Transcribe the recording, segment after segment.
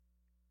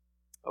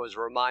I was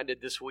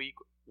reminded this week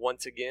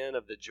once again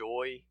of the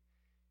joy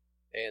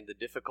and the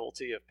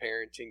difficulty of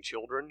parenting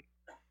children.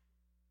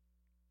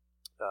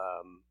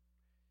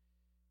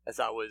 As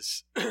I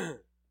was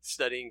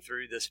studying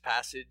through this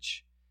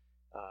passage,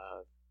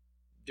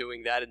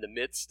 doing that in the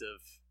midst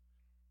of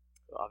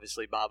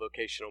obviously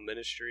bivocational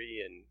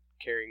ministry and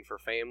caring for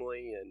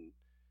family, and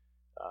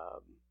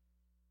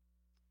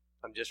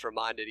I'm just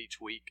reminded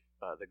each week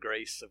the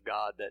grace of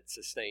God that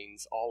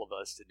sustains all of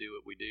us to do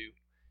what we do,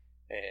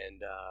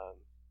 and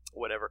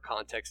whatever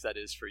context that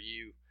is for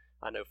you.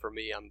 I know for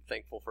me, I'm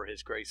thankful for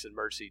His grace and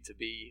mercy to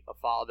be a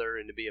father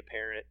and to be a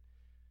parent.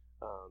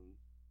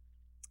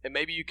 And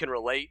maybe you can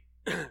relate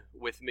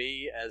with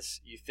me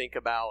as you think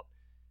about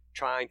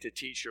trying to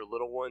teach your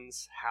little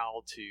ones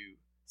how to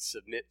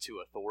submit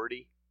to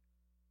authority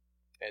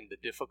and the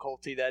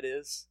difficulty that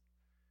is.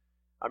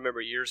 I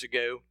remember years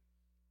ago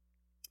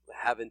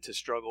having to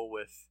struggle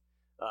with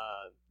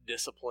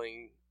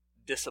disciplining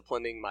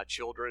my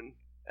children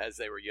as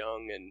they were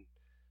young, and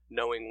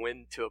knowing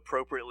when to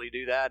appropriately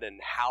do that and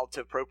how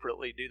to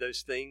appropriately do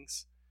those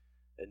things.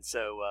 And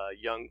so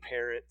young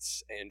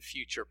parents and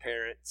future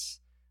parents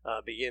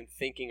begin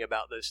thinking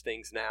about those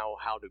things now,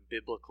 how to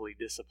biblically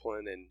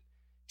discipline and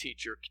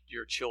teach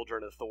your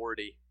children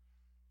authority.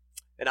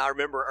 And I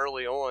remember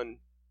early on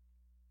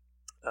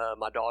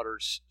my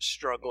daughters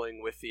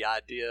struggling with the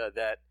idea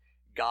that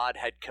God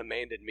had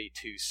commanded me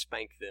to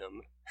spank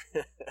them.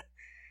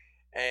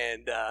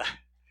 and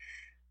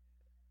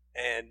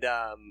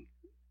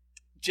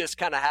just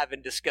kind of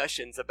having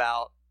discussions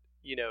about,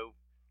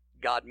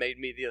 God made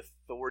me the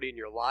authority in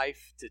your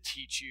life to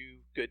teach you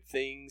good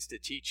things, to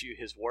teach you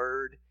His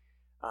word,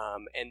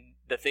 and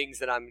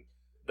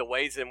the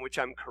ways in which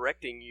I'm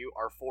correcting you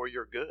are for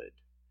your good.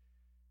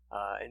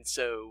 And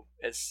so,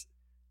 as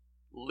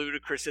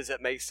ludicrous as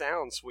it may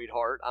sound,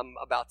 sweetheart, I'm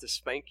about to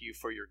spank you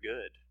for your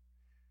good.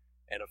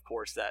 And of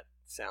course, that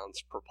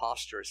sounds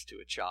preposterous to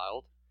a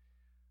child.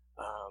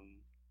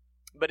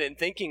 But in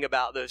thinking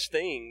about those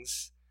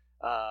things,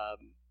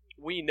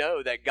 we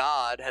know that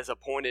God has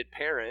appointed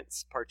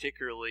parents,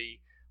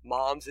 particularly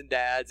moms and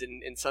dads,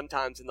 and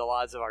sometimes in the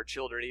lives of our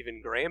children,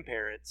 even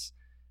grandparents,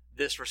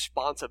 this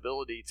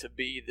responsibility to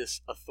be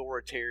this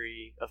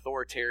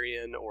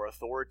authoritarian or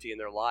authority in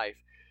their life,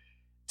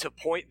 to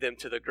point them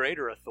to the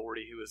greater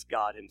authority who is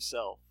God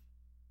Himself.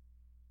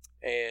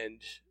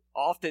 And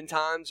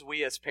oftentimes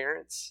we as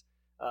parents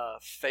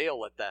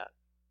fail at that.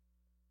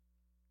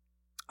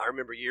 I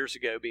remember years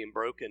ago being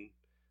broken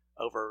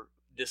over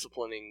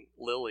disciplining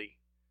Lily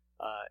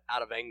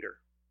out of anger,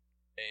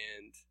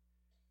 and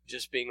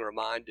just being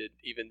reminded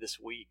even this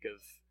week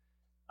of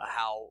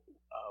how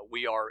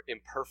we are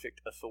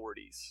imperfect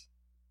authorities,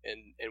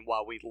 and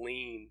while we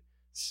lean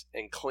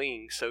and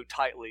cling so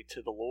tightly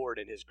to the Lord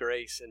and His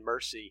grace and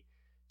mercy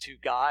to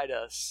guide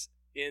us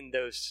in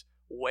those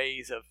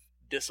ways of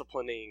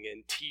disciplining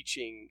and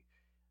teaching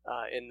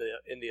in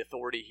the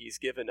authority He's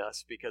given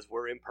us, because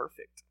we're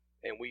imperfect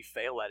and we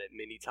fail at it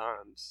many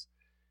times.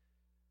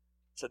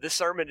 So this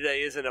sermon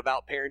today isn't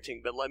about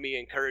parenting, but let me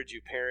encourage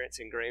you, parents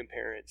and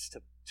grandparents,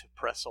 to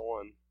press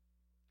on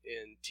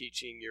in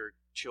teaching your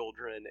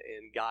children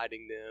and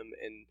guiding them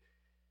and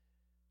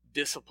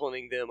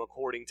disciplining them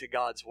according to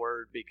God's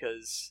word,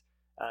 because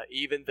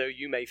even though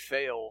you may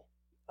fail,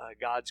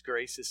 God's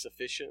grace is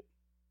sufficient,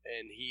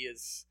 and He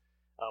is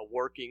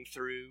working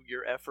through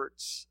your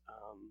efforts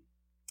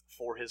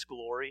for His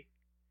glory.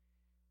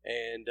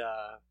 And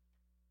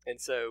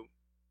so,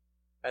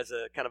 as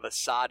a kind of a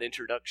side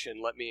introduction,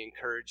 let me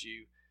encourage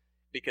you,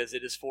 because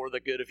it is for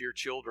the good of your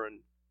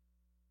children.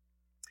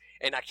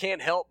 And I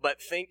can't help but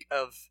think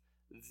of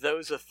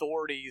those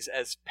authorities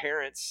as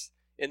parents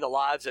in the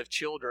lives of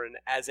children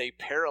as a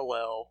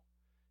parallel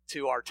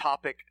to our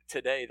topic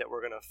today that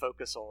we're going to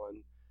focus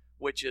on,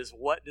 which is,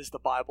 what does the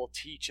Bible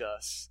teach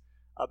us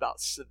about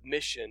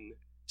submission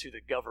to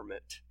the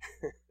government?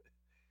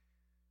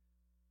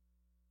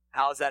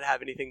 How does that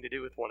have anything to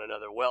do with one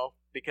another? Well,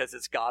 because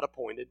it's God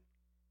appointed,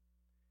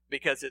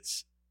 because it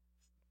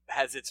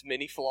has its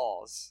many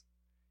flaws,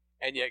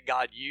 and yet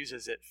God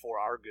uses it for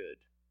our good,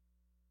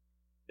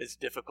 as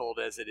difficult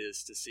as it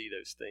is to see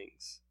those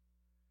things.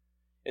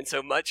 And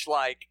so much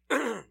like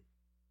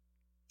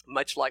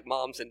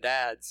moms and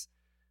dads,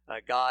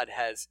 God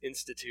has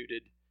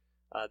instituted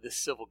this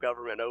civil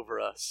government over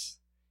us,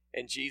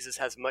 and Jesus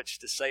has much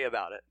to say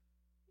about it.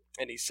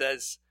 And He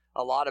says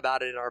a lot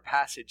about it in our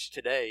passage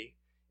today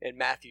in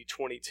Matthew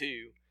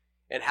 22,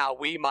 and how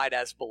we might,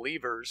 as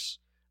believers,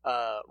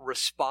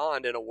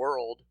 respond in a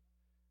world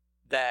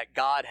that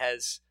God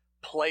has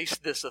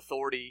placed this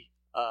authority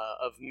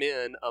of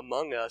men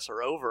among us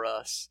or over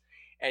us,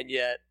 and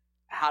yet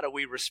how do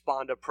we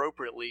respond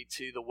appropriately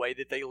to the way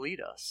that they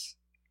lead us?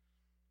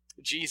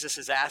 Jesus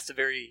has asked a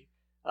very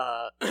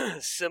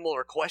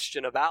similar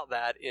question about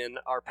that in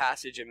our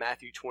passage in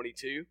Matthew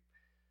 22.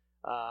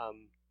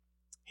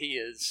 He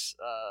is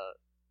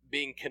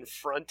being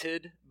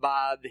confronted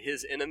by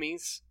His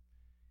enemies,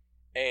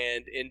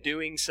 and in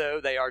doing so,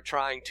 they are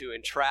trying to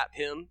entrap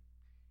Him,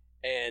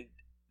 and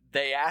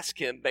they ask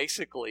Him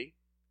basically,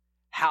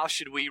 how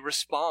should we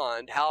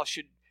respond? How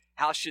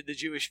should the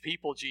Jewish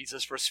people,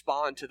 Jesus,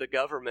 respond to the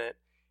government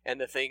and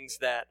the things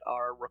that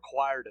are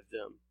required of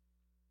them?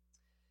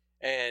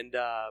 And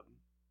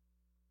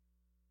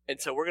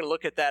so we're going to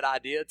look at that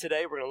idea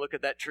today. We're going to look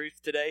at that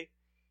truth today.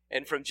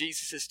 And from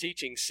Jesus'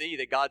 teaching, see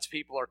that God's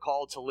people are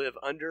called to live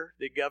under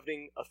the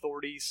governing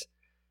authorities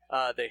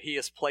that he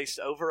has placed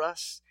over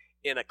us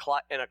in a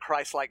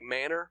Christ-like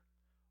manner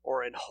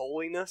or in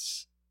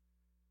holiness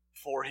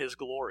for his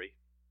glory.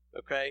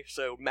 Okay,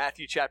 so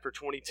Matthew chapter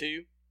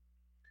 22.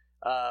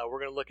 We're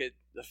going to look at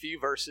a few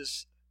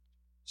verses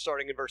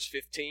starting in verse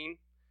 15.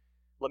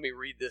 Let me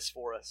read this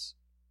for us.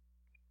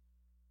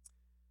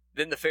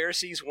 Then the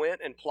Pharisees went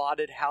and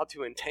plotted how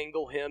to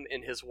entangle him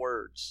in his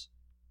words.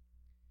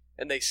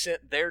 And they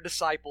sent their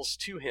disciples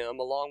to him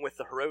along with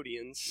the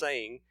Herodians,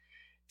 saying,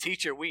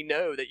 Teacher, we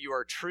know that you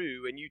are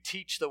true, and you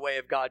teach the way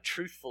of God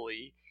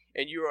truthfully,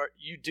 and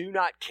you do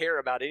not care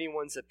about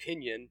anyone's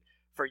opinion,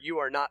 for you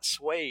are not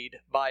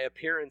swayed by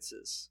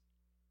appearances.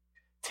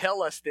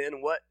 Tell us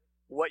then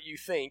what you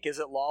think. Is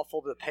it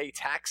lawful to pay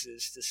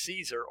taxes to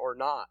Caesar or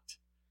not?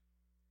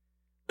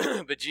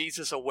 But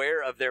Jesus,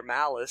 aware of their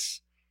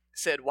malice,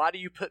 said, Why do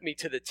you put me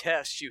to the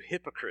test, you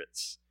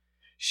hypocrites?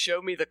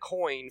 Show me the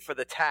coin for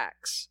the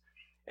tax.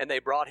 And they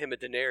brought him a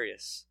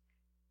denarius.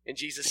 And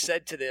Jesus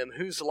said to them,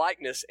 Whose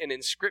likeness and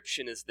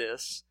inscription is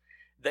this?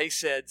 They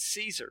said,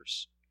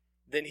 Caesar's.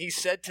 Then he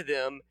said to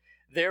them,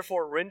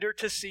 Therefore render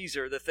to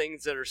Caesar the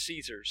things that are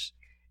Caesar's,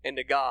 and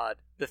to God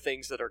the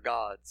things that are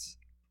God's.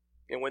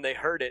 And when they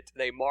heard it,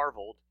 they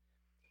marveled,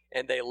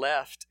 and they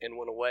left and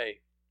went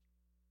away.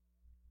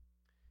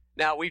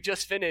 Now, we've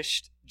just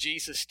finished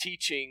Jesus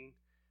teaching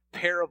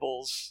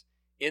parables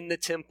in the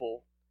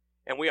temple,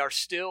 and we are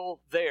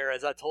still there,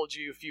 as I told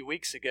you a few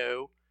weeks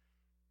ago,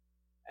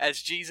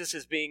 as Jesus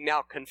is being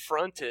now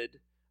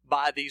confronted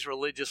by these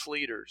religious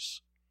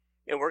leaders.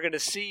 And we're going to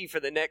see for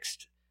the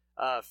next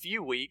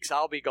few weeks,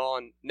 I'll be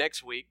gone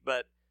next week,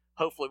 but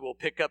hopefully we'll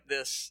pick up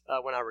this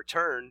when I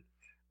return,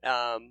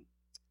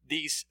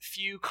 these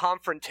few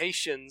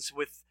confrontations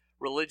with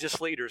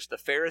religious leaders, the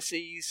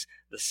Pharisees,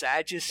 the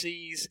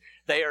Sadducees.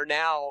 They are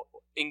now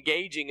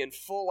engaging in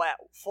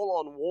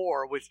full-on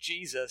war with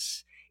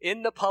Jesus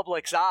in the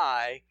public's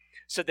eye,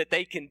 so that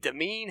they can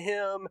demean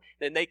him,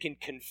 then they can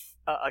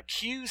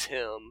accuse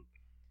him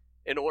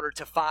in order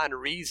to find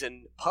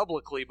reason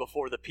publicly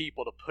before the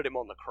people to put him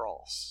on the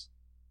cross.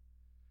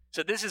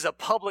 So this is a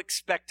public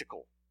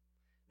spectacle.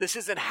 This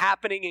isn't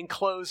happening in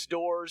closed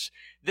doors.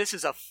 This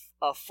is a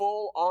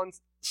full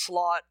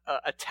onslaught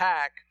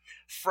attack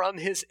from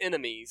his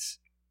enemies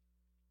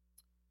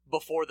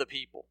before the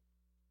people.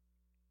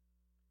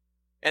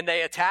 And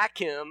they attack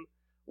him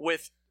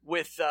with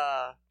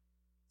the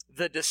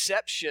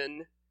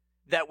deception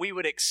that we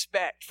would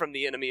expect from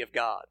the enemy of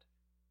God.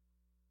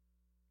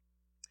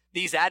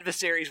 These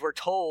adversaries, we're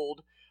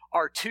told,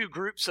 are two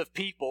groups of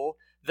people,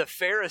 the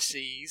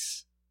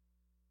Pharisees,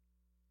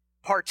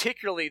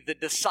 particularly the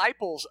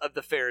disciples of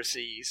the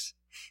Pharisees,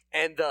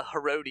 and the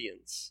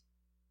Herodians.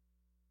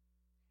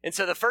 And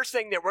so the first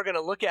thing that we're going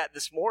to look at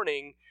this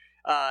morning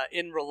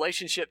in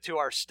relationship to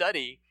our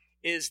study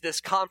is this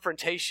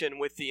confrontation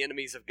with the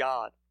enemies of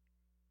God.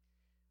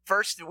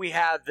 First, we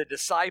have the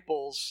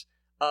disciples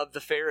of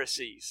the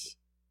Pharisees.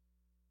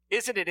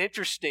 Isn't it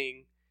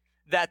interesting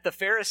that the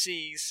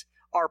Pharisees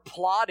are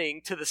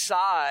plotting to the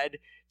side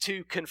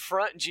to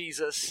confront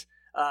Jesus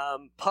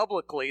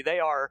publicly? They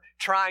are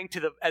trying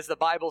to, as the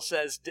Bible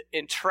says,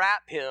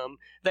 entrap him.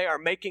 They are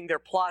making their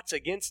plots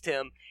against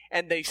him,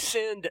 and they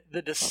send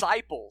the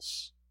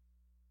disciples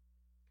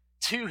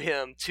to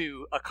him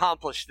to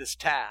accomplish this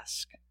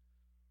task.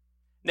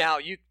 Now,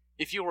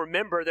 if you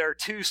remember, there are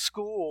two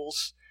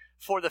schools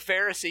for the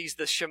Pharisees,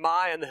 the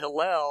Shammai and the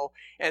Hillel,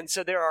 and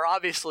so there are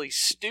obviously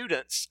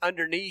students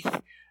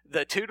underneath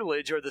the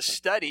tutelage or the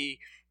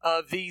study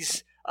of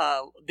these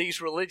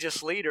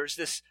religious leaders,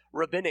 this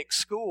rabbinic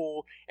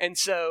school, and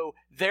so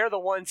they're the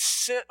ones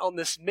sent on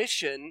this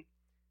mission,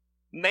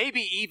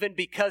 maybe even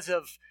because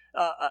of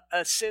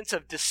a sense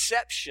of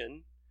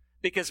deception,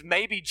 because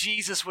maybe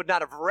Jesus would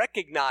not have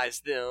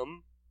recognized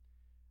them.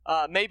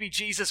 Maybe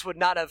Jesus would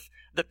not have,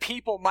 the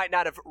people might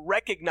not have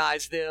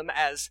recognized them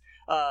as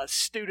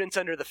students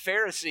under the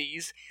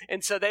Pharisees,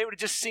 and so they would have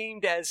just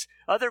seemed as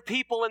other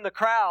people in the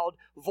crowd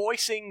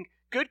voicing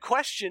good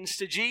questions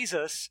to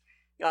Jesus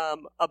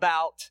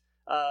about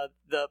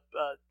the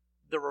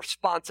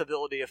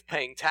responsibility of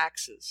paying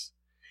taxes.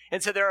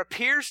 And so there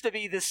appears to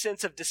be this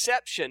sense of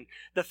deception.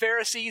 The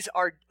Pharisees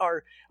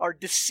are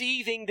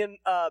deceiving them,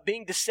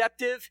 being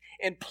deceptive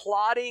and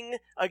plotting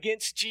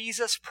against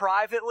Jesus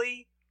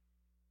privately.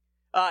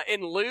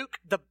 In Luke,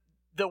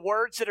 the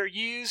words that are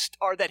used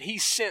are that he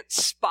sent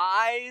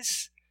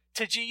spies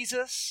to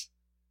Jesus.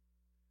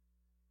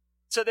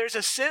 So there's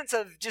a sense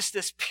of just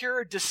this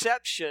pure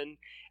deception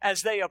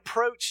as they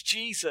approach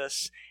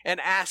Jesus and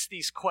ask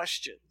these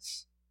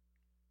questions.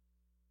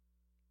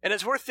 And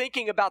as we're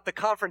thinking about the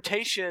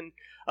confrontation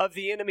of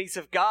the enemies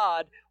of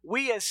God,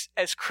 we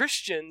as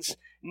Christians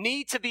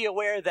need to be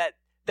aware that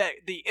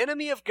the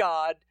enemy of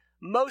God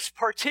most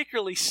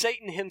particularly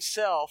Satan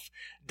himself,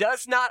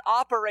 does not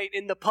operate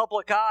in the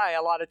public eye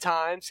a lot of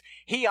times.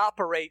 He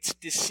operates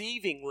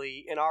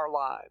deceivingly in our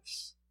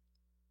lives.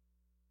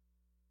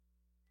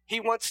 He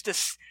wants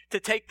to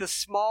take the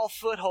small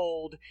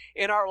foothold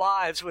in our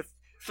lives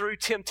through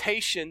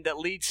temptation that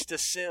leads to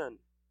sin.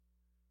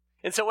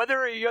 And so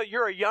whether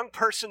you're a young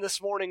person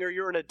this morning or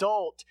you're an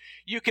adult,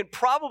 you can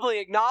probably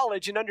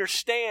acknowledge and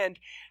understand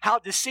how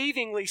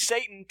deceivingly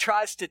Satan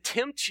tries to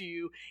tempt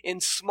you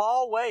in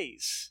small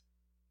ways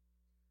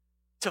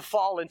to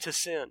fall into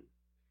sin.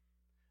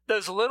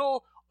 Those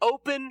little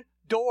open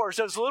doors,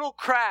 those little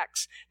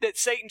cracks that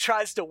Satan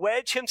tries to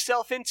wedge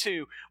himself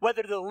into,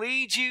 whether to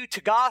lead you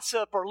to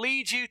gossip or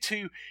lead you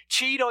to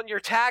cheat on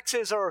your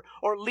taxes or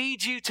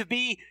lead you to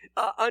be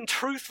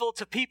untruthful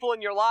to people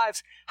in your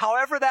lives,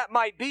 however that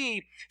might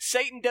be,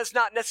 Satan does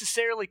not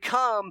necessarily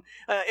come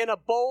in a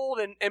bold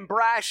and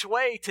brash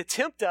way to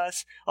tempt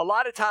us. A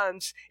lot of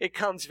times it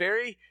comes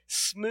very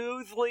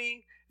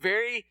smoothly,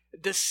 very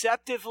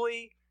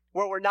deceptively,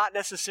 where we're not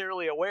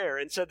necessarily aware.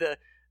 And so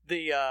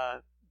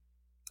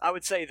I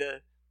would say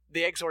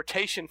the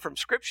exhortation from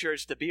Scripture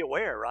is to be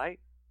aware, right?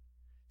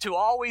 To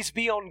always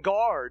be on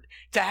guard,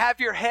 to have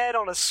your head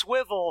on a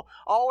swivel,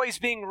 always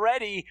being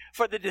ready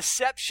for the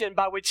deception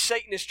by which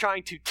Satan is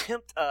trying to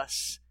tempt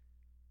us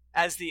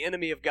as the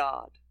enemy of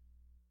God.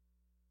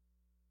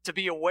 To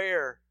be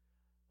aware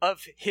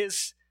of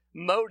his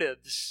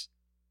motives.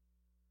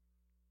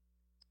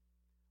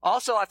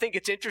 Also, I think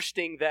it's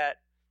interesting that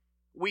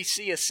we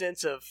see a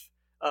sense of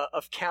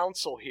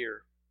counsel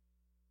here.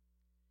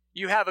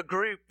 You have a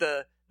group,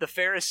 the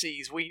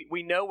Pharisees.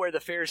 We know where the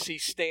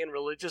Pharisees stand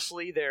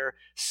religiously. They're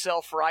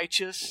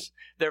self-righteous.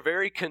 They're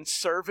very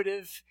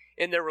conservative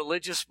in their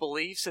religious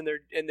beliefs and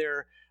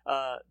their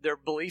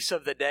beliefs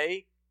of the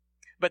day.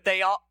 But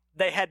they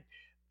had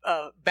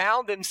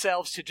bound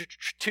themselves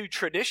to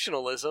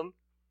traditionalism,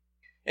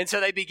 and so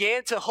they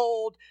began to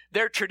hold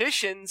their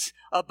traditions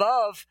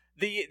above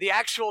the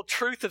actual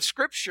truth of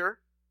Scripture.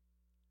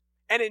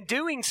 And in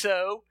doing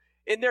so,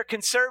 in their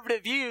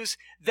conservative views,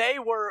 they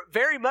were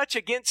very much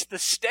against the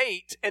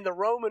state and the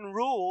Roman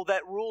rule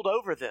that ruled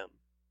over them.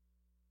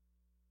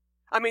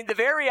 I mean, the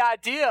very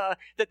idea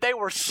that they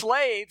were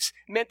slaves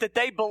meant that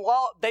they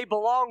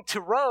belonged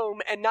to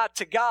Rome and not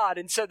to God,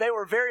 and so they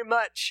were very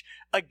much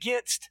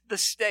against the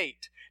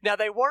state. Now,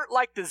 they weren't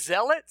like the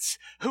Zealots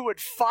who would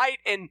fight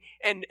and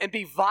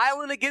be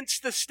violent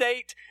against the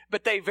state,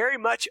 but they very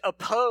much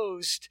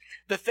opposed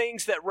the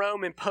things that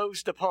Rome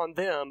imposed upon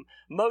them,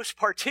 most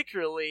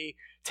particularly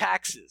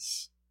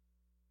taxes.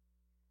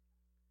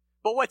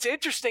 But what's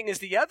interesting is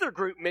the other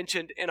group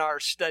mentioned in our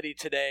study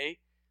today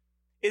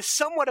is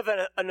somewhat of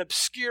an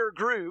obscure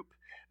group,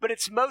 but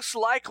it's most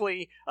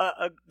likely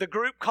the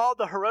group called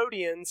the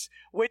Herodians,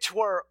 which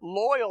were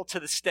loyal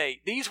to the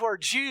state. These were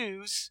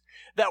Jews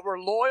that were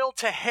loyal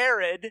to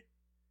Herod,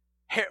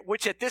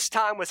 which at this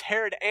time was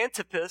Herod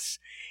Antipas,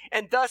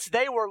 and thus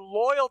they were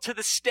loyal to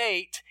the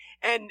state,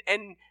 and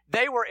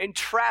they were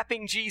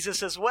entrapping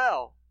Jesus as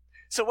well.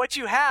 So what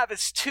you have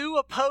is two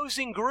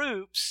opposing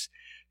groups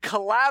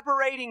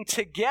collaborating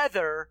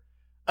together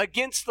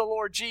against the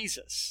Lord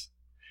Jesus.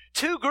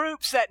 Two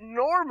groups that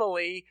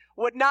normally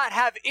would not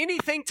have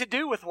anything to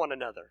do with one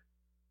another.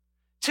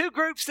 Two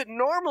groups that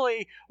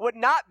normally would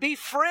not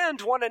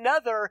befriend one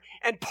another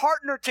and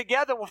partner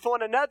together with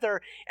one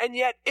another. And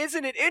yet,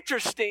 isn't it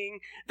interesting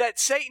that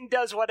Satan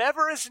does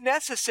whatever is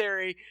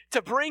necessary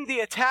to bring the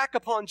attack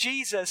upon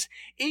Jesus,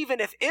 even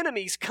if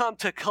enemies come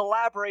to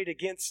collaborate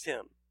against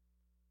him?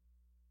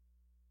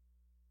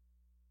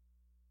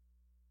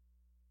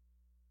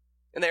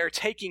 And they are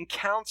taking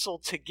counsel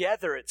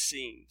together, it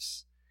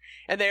seems.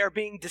 And they are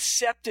being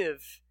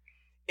deceptive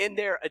in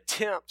their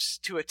attempts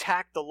to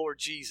attack the Lord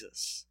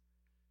Jesus.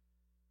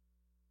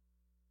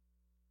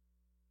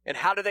 And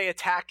how do they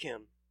attack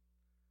him?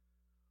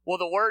 Well,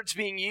 the words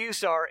being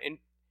used are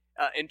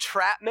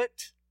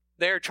entrapment.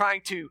 They're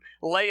trying to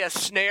lay a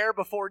snare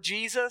before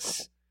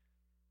Jesus.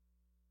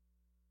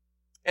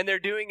 And they're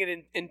doing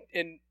it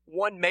in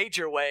one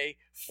major way,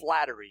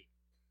 flattery.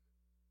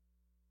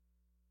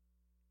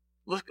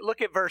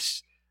 Look at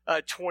verse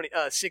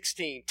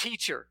 16.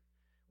 Teacher,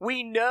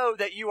 we know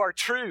that you are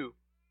true,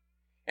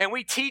 and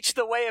we teach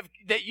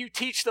that you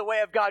teach the way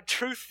of God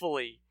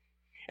truthfully,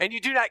 and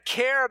you do not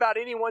care about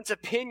anyone's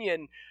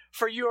opinion,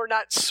 for you are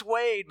not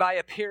swayed by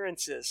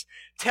appearances.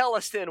 Tell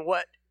us then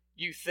what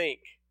you think.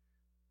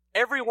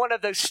 Every one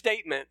of those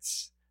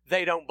statements,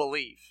 they don't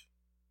believe.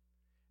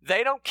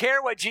 They don't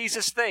care what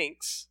Jesus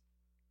thinks.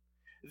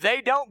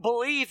 They don't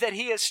believe that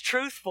he is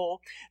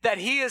truthful, that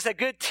he is a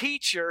good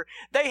teacher.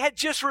 They had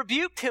just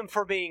rebuked him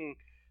for being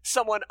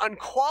someone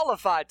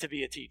unqualified to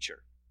be a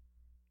teacher.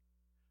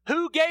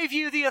 Who gave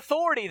you the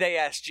authority, they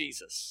asked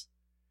Jesus.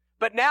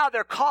 But now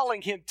they're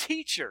calling him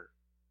teacher,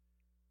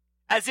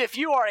 as if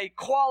you are a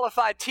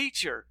qualified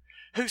teacher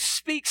who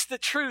speaks the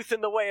truth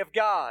in the way of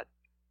God.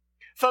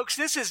 Folks,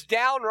 this is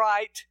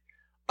downright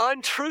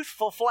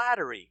untruthful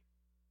flattery.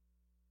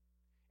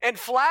 And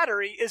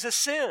flattery is a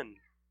sin.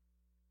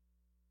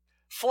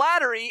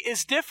 flattery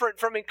is different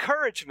from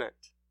encouragement.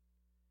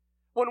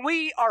 When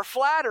we are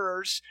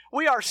flatterers,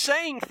 we are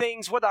saying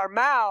things with our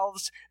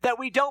mouths that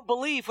we don't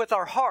believe with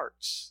our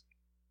hearts.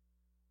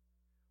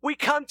 We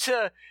come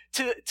to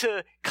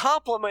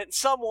compliment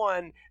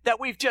someone that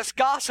we've just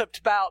gossiped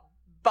about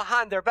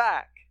behind their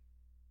back.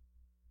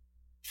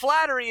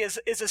 Flattery is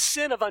a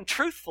sin of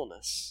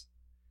untruthfulness.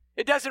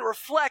 It doesn't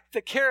reflect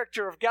the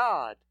character of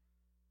God.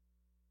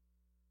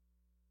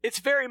 It's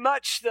very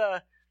much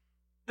the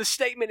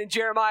statement in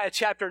Jeremiah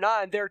chapter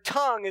 9, their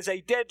tongue is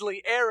a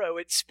deadly arrow.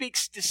 It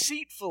speaks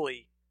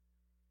deceitfully.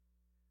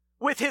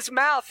 With his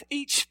mouth,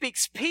 each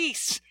speaks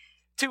peace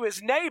to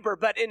his neighbor,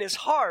 but in his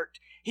heart,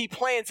 he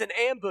plans an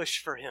ambush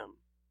for him.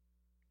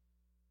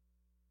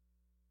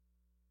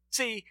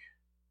 See,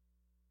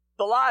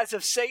 the lies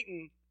of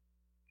Satan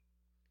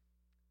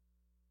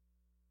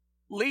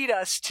lead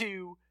us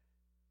to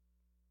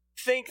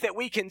think that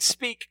we can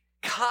speak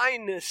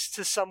kindness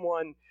to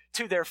someone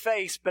to their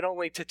face, but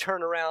only to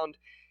turn around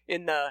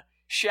in the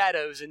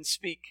shadows and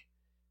speak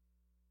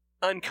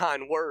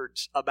unkind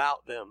words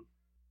about them.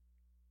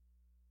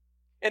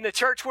 In the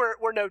church,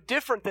 we're no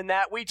different than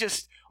that. We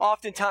just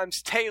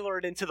oftentimes tailor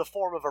it into the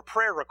form of a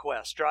prayer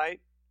request,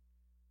 right?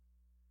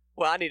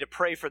 Well, I need to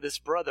pray for this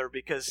brother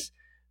because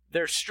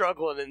they're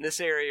struggling in this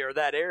area or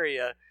that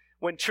area,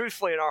 when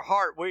truthfully in our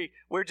heart,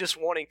 we're just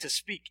wanting to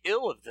speak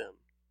ill of them.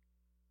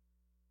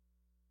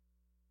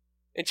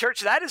 In church,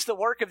 that is the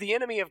work of the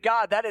enemy of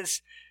God. That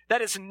is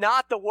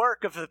not the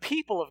work of the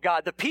people of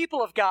God. The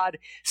people of God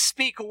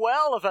speak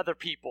well of other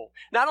people.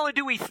 Not only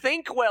do we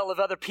think well of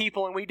other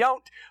people and we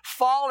don't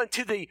fall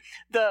into the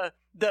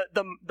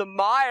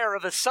mire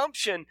of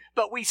assumption,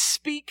 but we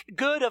speak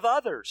good of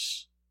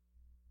others.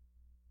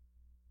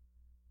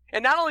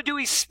 And not only do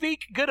we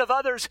speak good of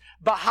others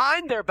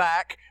behind their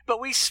back, but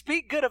we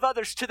speak good of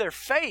others to their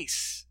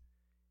face,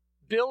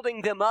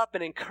 building them up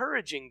and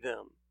encouraging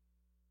them.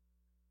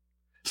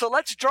 So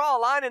let's draw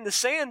a line in the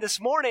sand this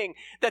morning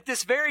that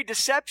this very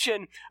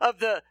deception of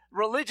the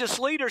religious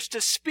leaders to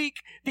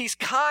speak these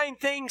kind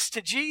things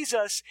to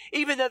Jesus,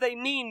 even though they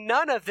mean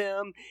none of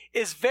them,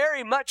 is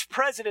very much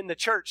present in the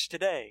church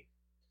today.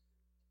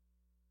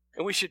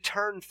 And we should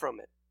turn from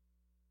it.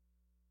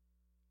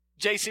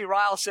 J.C.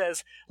 Ryle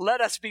says, "Let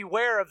us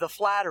beware of the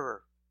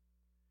flatterer.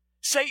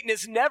 Satan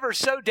is never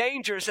so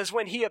dangerous as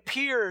when he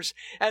appears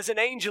as an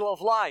angel of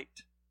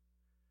light.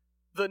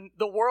 The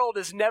world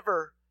is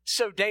never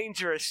so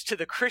dangerous to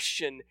the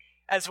Christian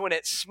as when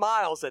it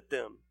smiles at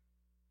them.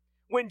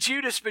 When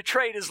Judas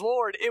betrayed his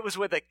Lord, it was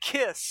with a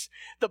kiss.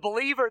 The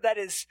believer that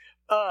is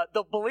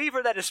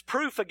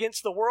proof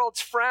against the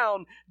world's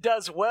frown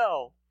does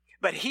well,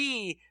 but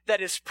he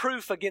that is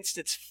proof against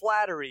its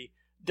flattery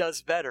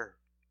does better."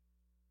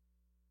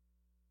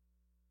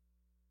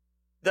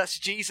 Thus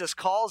Jesus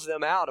calls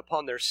them out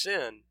upon their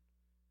sin.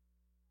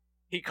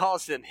 He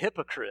calls them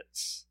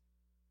hypocrites.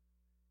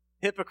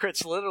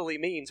 Hypocrites literally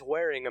means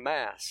wearing a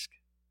mask.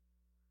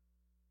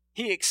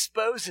 He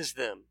exposes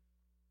them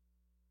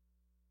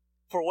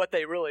for what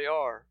they really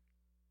are.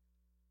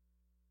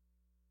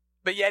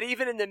 But yet,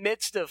 even in the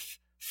midst of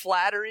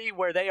flattery,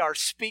 where they are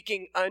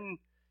speaking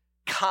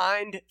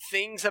unkind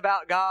things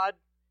about God,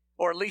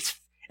 or at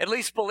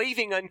least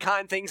believing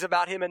unkind things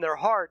about Him in their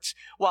hearts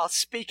while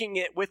speaking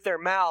it with their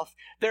mouth,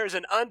 there is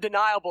an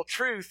undeniable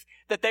truth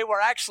that they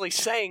were actually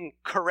saying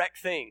correct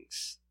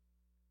things.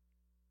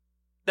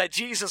 That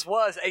Jesus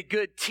was a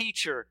good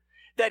teacher,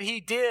 that He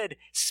did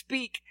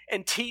speak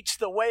and teach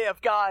the way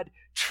of God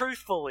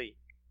truthfully,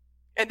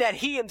 and that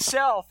He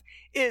Himself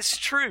is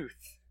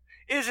truth.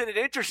 Isn't it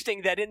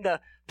interesting that in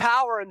the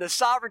power and the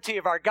sovereignty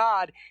of our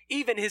God,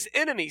 even His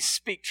enemies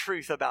speak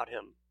truth about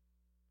Him?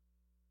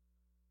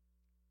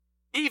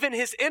 Even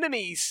His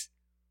enemies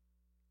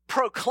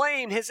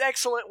proclaim His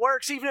excellent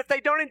works, even if they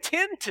don't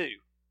intend to.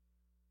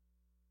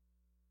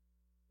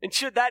 And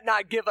should that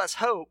not give us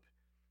hope,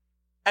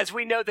 as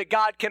we know that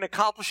God can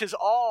accomplish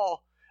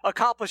all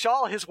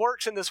His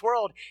works in this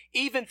world,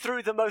 even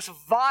through the most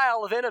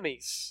vile of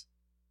enemies?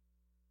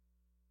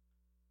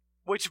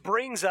 Which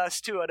brings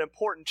us to an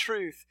important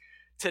truth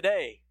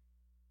today.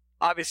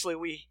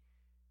 Obviously,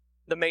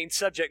 the main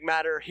subject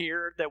matter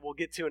here that we'll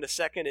get to in a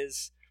second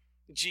is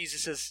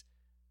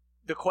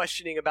the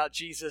questioning about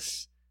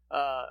Jesus,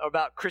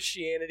 about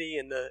Christianity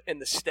and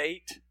the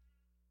state,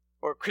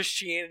 or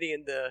Christianity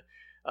and the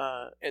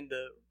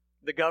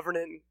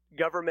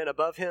government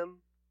above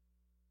Him.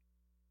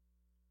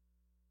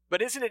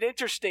 But isn't it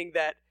interesting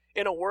that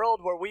in a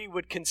world where we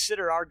would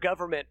consider our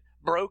government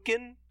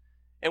broken,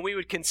 and we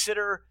would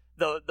consider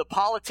the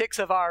politics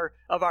of our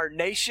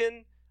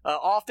nation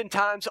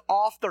oftentimes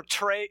off the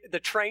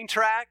train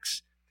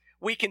tracks,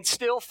 we can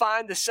still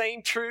find the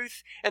same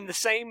truth and the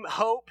same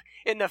hope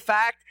in the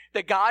fact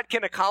that God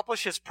can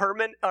accomplish His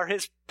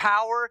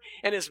power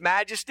and His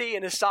majesty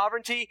and His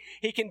sovereignty.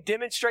 He can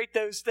demonstrate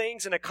those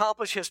things and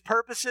accomplish His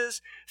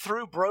purposes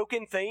through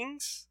broken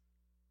things.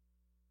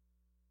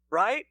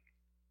 Right?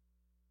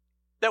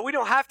 That we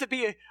don't have to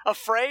be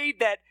afraid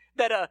that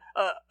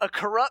a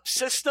corrupt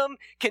system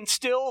can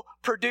still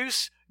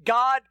produce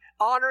God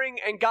honoring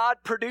and God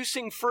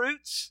producing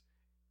fruits,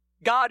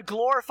 God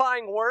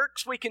glorifying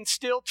works, we can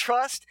still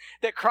trust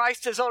that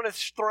Christ is on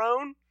his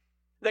throne,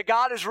 that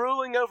God is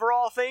ruling over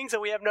all things,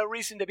 and we have no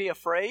reason to be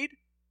afraid.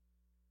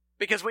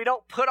 Because we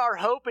don't put our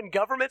hope in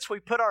governments, we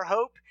put our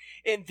hope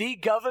in the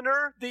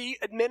governor, the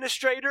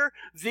administrator,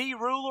 the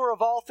ruler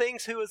of all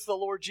things, who is the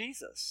Lord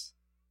Jesus.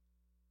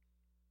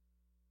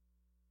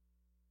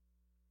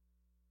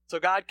 So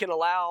God can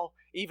allow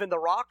even the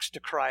rocks to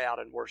cry out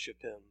and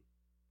worship him,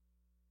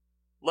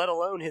 let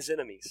alone his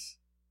enemies.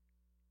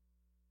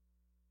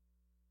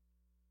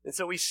 And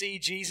so we see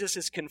Jesus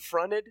is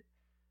confronted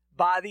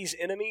by these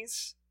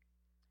enemies,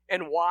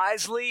 and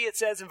wisely, it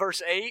says in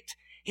verse 8,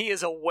 he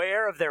is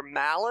aware of their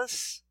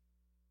malice.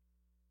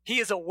 He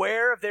is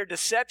aware of their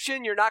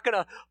deception. You're not going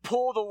to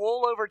pull the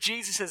wool over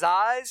Jesus'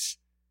 eyes.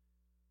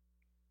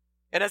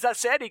 And as I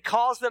said, he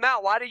calls them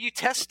out. Why do you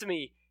test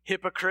me,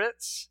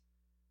 hypocrites?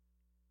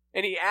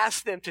 And he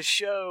asks them to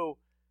show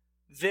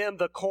him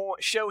the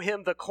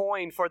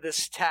coin for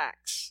this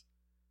tax.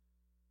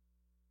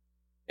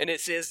 And it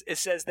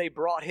says they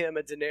brought him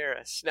a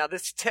denarius. Now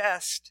this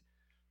test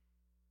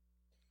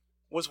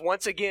was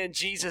once again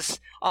Jesus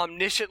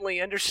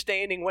omnisciently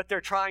understanding what they're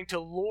trying to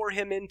lure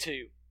him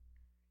into.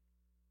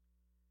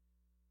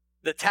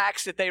 The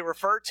tax that they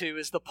refer to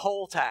is the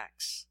poll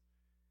tax.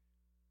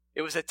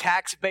 It was a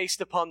tax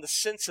based upon the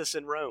census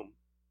in Rome.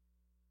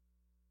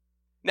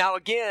 Now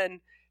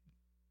again,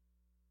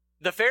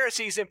 the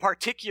Pharisees in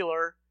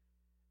particular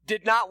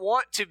did not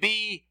want to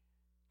be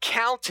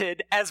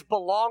counted as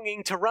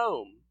belonging to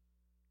Rome.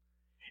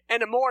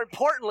 And more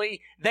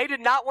importantly, they did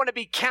not want to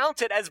be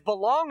counted as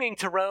belonging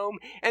to Rome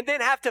and then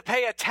have to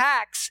pay a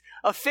tax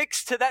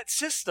affixed to that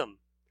system,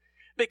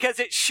 because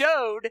it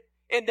showed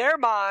in their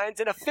minds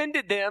and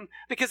offended them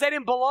because they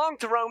didn't belong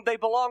to Rome, they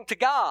belonged to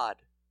God.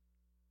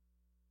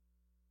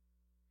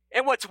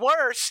 And what's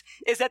worse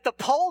is that the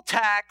poll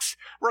tax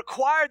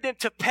required them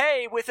to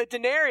pay with a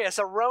denarius,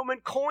 a Roman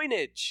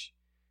coinage.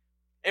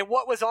 And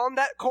what was on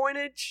that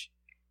coinage?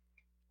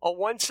 On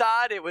one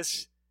side, it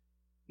was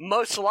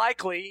most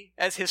likely,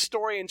 as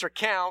historians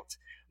recount,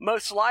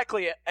 most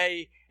likely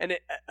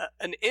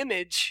an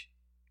image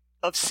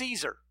of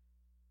Caesar.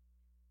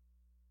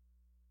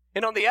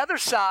 And on the other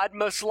side,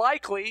 most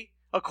likely,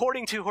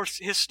 according to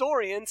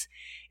historians,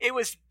 it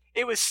was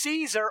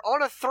Caesar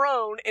on a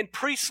throne in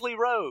priestly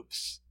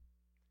robes,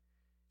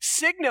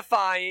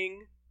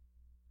 signifying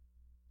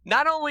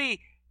not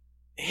only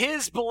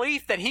his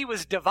belief that he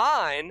was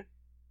divine,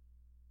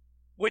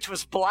 which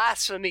was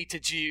blasphemy to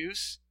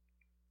Jews,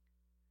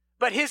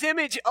 but his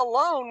image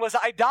alone was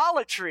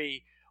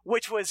idolatry,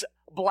 which was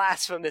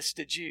blasphemous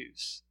to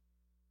Jews.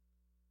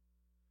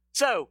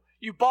 So,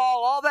 you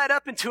ball all that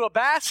up into a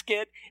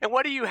basket, and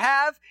what do you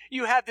have?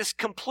 You have this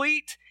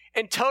complete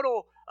and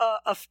total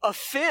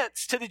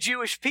offense to the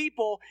Jewish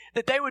people,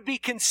 that they would be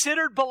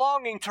considered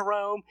belonging to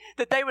Rome,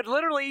 that they would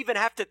literally even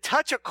have to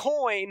touch a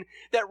coin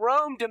that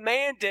Rome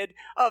demanded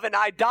of an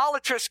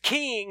idolatrous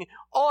king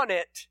on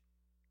it,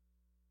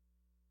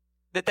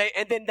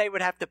 and then they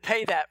would have to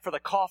pay that for the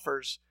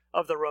coffers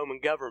of the Roman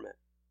government.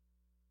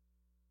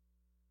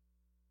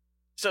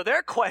 So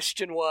their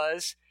question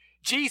was,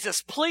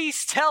 Jesus,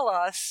 please tell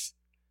us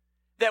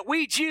that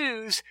we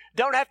Jews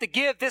don't have to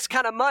give this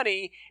kind of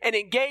money and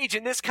engage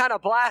in this kind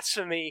of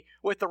blasphemy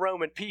with the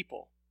Roman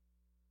people.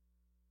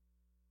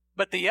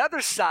 But the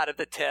other side of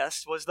the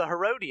test was the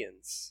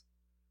Herodians,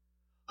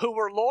 who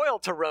were loyal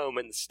to Rome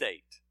and the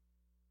state,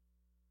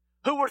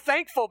 who were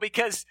thankful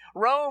because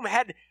Rome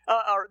had,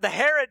 the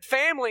Herod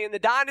family and the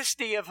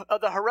dynasty of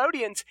the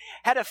Herodians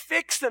had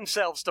affixed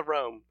themselves to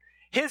Rome.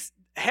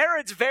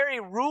 Herod's very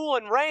rule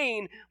and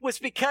reign was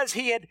because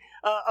he had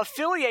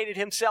affiliated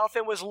himself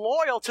and was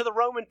loyal to the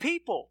Roman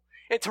people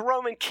and to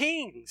Roman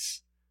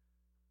kings.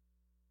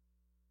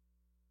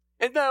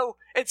 And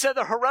so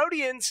the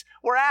Herodians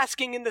were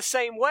asking in the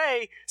same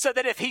way, so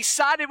that if he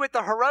sided with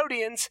the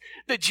Herodians,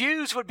 the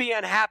Jews would be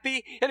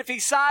unhappy, and if he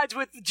sides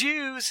with the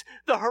Jews,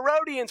 the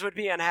Herodians would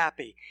be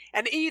unhappy.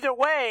 And either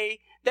way,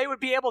 they would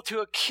be able to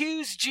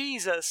accuse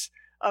Jesus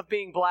of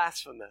being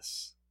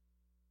blasphemous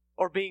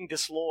or being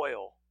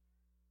disloyal.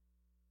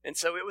 And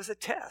so it was a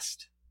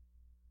test.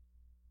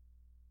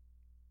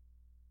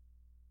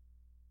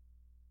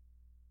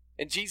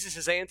 And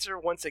Jesus' answer,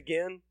 once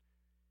again,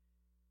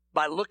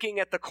 by looking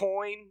at the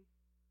coin,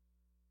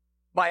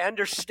 by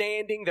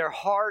understanding their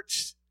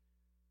hearts,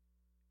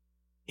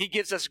 he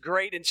gives us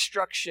great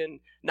instruction,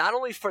 not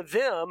only for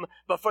them,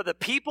 but for the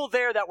people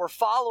there that were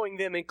following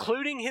them,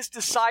 including his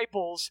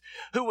disciples,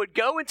 who would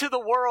go into the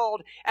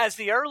world as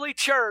the early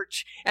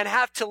church and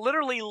have to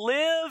literally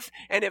live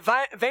and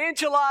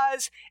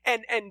evangelize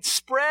and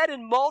spread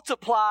and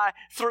multiply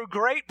through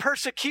great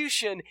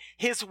persecution.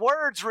 His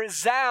words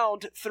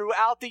resound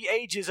throughout the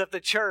ages of the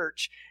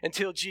church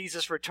until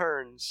Jesus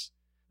returns.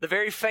 The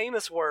very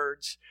famous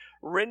words,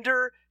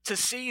 "Render to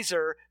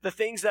Caesar the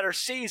things that are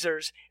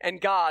Caesar's,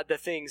 and God the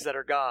things that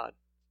are God."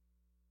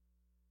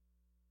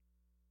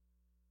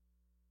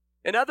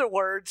 In other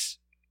words,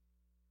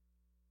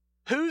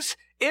 whose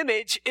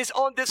image is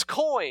on this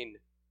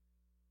coin?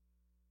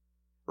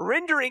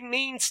 Rendering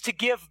means to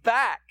give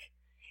back.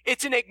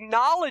 It's an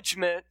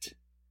acknowledgement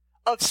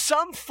of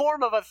some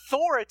form of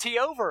authority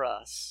over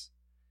us.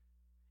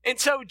 And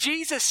so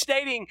Jesus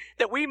stating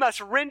that we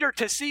must render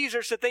to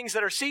Caesar the things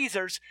that are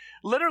Caesar's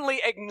literally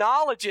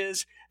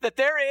acknowledges that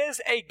there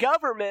is a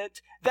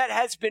government that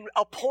has been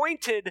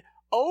appointed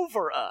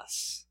over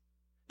us,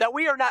 that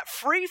we are not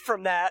free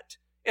from that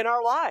in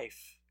our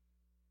life.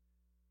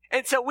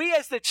 And so we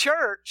as the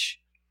church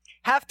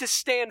have to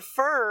stand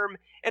firm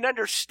in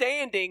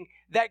understanding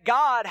that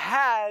God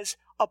has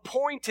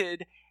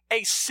appointed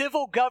a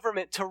civil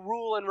government to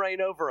rule and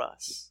reign over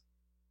us.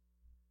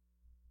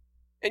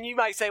 And you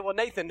might say, well,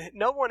 Nathan,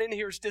 no one in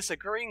here is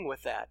disagreeing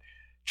with that.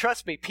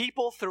 Trust me,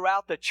 people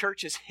throughout the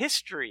church's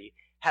history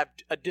have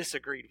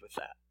disagreed with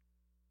that.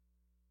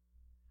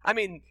 I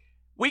mean,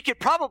 we could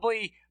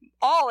probably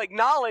all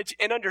acknowledge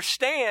and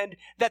understand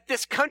that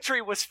this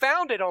country was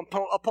founded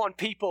upon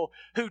people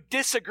who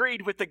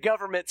disagreed with the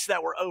governments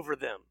that were over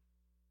them,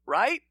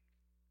 right?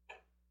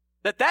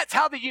 That's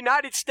how the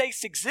United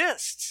States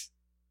exists.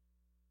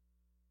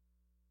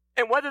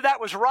 And whether that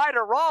was right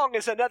or wrong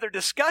is another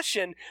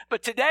discussion.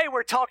 But today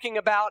we're talking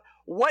about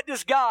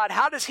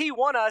how does He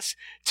want us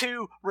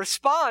to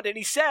respond? And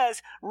He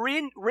says,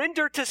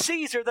 render to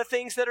Caesar the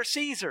things that are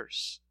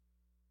Caesar's.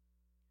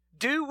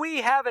 Do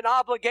we have an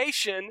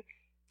obligation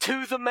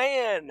to the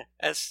man,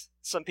 as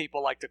some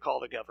people like to call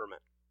the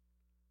government?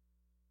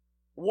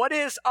 What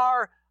is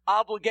our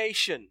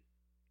obligation?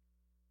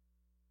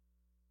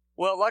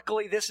 Well,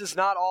 luckily this is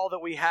not all that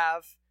we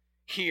have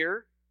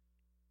here.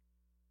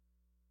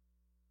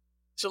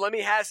 So let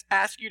me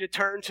ask you to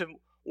turn to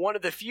one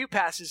of the few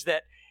passages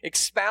that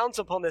expounds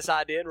upon this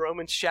idea in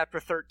Romans chapter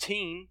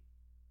 13.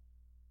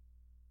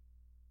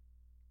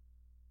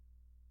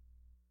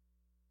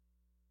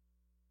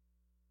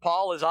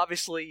 Paul is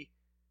obviously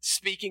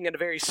speaking at a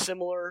very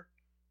similar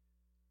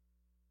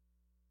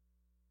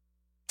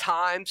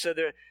time, so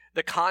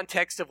the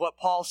context of what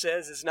Paul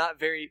says is not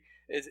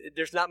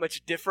there's not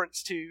much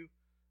difference to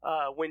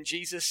when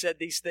Jesus said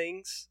these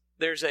things.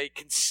 There's a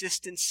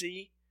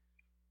consistency.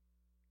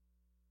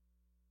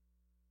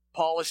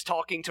 Paul is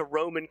talking to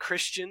Roman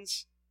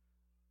Christians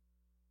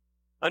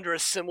under a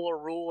similar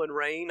rule and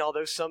reign,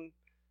 although some,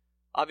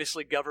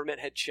 obviously, government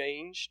had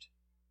changed.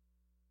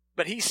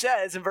 But he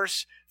says in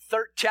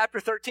chapter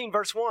 13,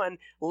 verse 1,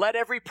 let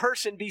every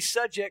person be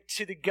subject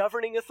to the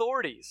governing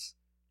authorities.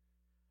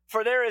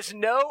 For there is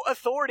no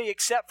authority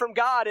except from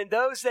God, and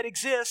those that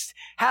exist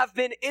have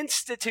been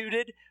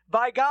instituted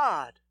by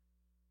God.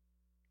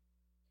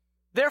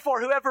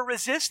 Therefore, whoever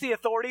resists the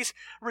authorities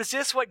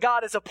resists what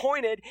God has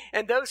appointed,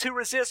 and those who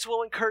resist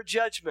will incur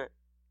judgment.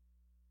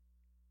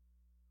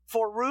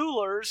 For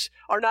rulers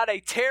are not a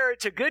terror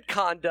to good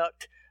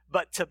conduct,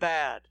 but to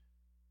bad.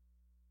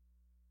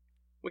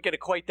 We can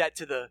equate that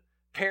to the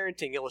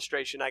parenting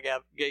illustration I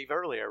gave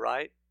earlier,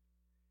 right?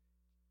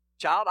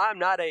 Child, I'm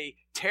not a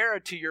terror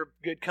to your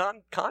good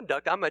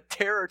conduct. I'm a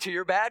terror to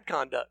your bad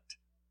conduct.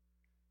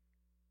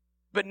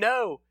 But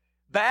no,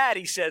 bad,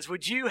 he says,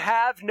 would you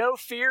have no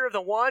fear of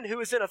the one who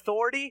is in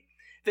authority?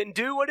 Then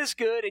do what is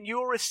good, and you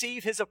will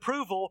receive his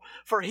approval,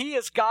 for he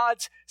is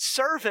God's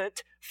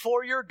servant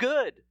for your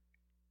good.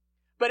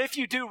 But if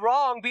you do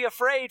wrong, be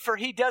afraid, for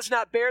he does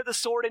not bear the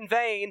sword in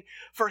vain,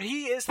 for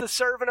he is the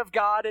servant of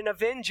God, an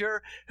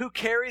avenger who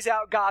carries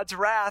out God's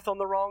wrath on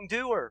the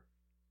wrongdoer.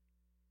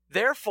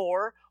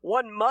 Therefore,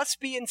 one must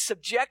be in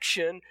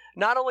subjection,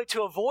 not only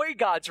to avoid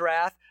God's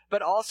wrath,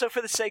 but also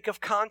for the sake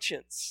of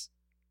conscience.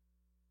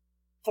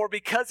 For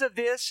because of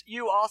this,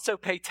 you also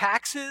pay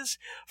taxes,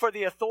 for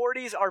the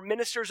authorities are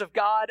ministers of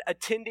God,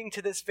 attending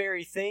to this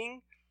very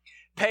thing.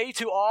 Pay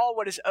to all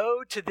what is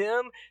owed to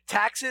them,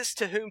 taxes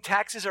to whom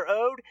taxes are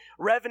owed,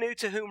 revenue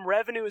to whom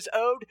revenue is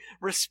owed,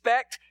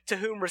 respect to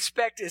whom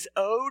respect is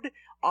owed,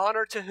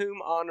 honor to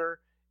whom honor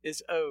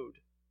is owed.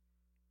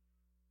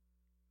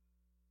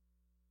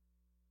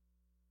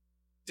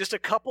 Just a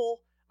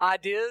couple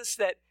ideas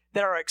that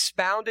are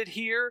expounded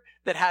here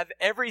that have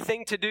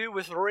everything to do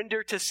with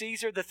render to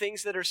Caesar the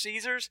things that are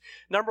Caesar's.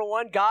 Number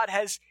one, God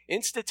has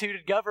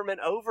instituted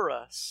government over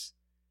us,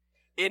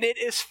 and it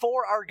is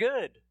for our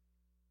good.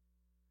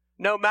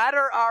 No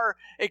matter our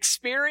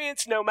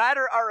experience, no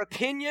matter our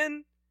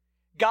opinion,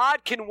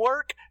 God can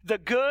work the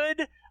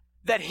good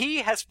that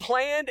He has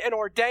planned and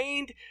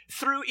ordained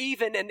through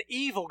even an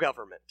evil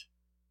government.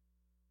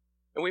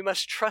 And we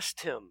must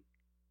trust Him.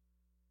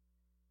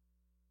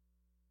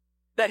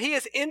 That He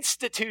has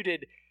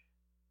instituted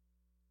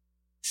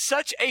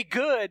such a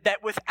good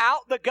that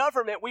without the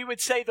government, we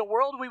would say the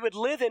world we would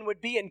live in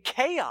would be in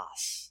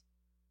chaos.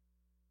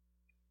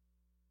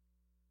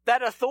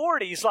 That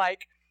authorities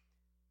like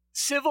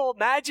civil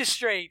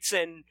magistrates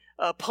and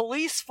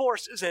police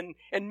forces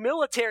and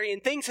military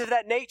and things of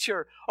that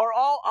nature are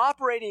all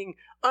operating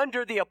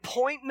under the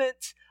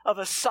appointment of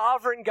a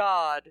sovereign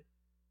God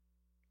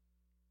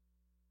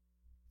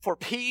for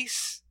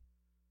peace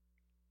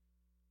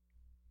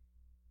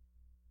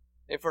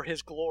and for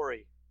His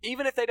glory.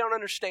 Even if they don't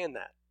understand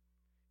that.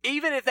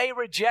 Even if they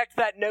reject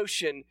that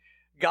notion,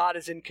 God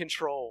is in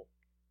control.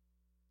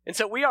 And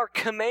so we are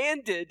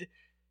commanded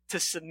to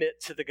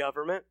submit to the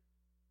government.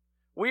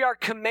 We are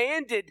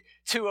commanded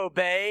to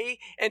obey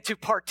and to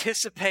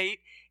participate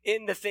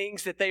in the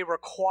things that they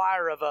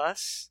require of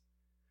us.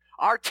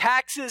 Our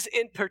taxes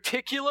in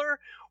particular,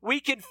 we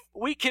could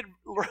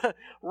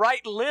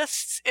write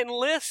lists and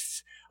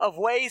lists of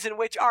ways in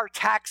which our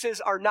taxes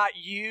are not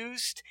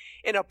used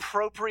in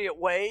appropriate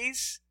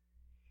ways.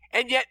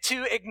 And yet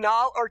to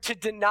acknowledge or to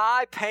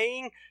deny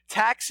paying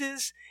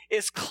taxes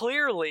is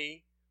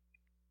clearly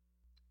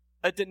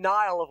a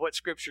denial of what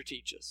Scripture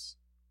teaches.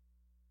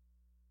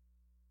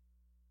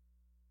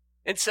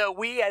 And so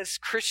we as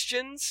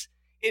Christians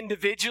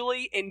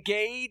individually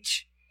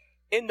engage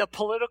in the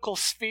political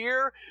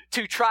sphere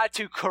to try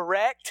to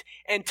correct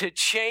and to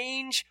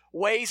change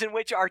ways in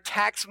which our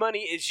tax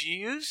money is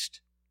used.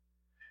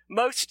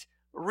 Most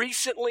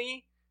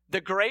recently,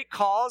 the great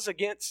cause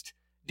against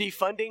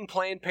defunding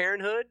Planned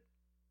Parenthood,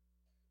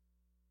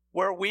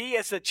 where we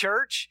as the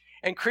church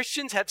and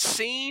Christians have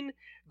seen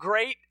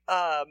great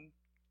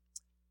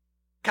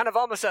kind of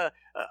almost a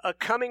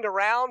coming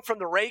around from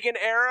the Reagan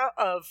era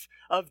of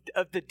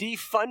the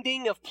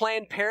defunding of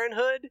Planned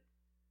Parenthood.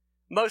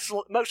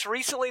 Most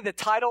recently, the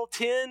Title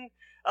X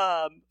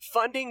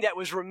funding that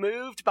was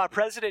removed by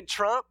President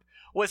Trump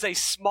was a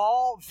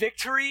small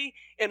victory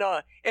in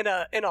a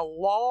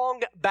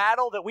long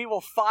battle that we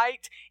will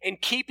fight in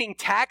keeping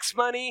tax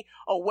money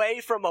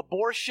away from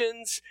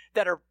abortions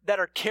that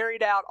are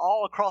carried out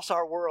all across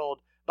our world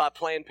by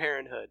Planned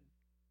Parenthood.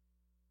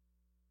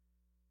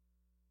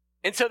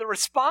 And so the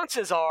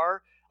responses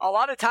are a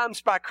lot of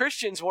times by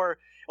Christians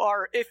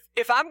are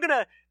if I'm going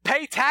to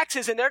pay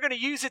taxes and they're going to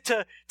use it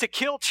to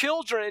kill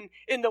children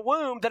in the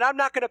womb, then I'm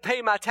not going to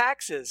pay my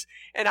taxes.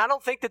 And I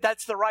don't think that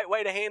that's the right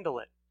way to handle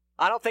it.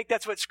 I don't think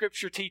that's what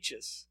Scripture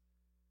teaches.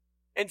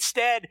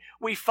 Instead,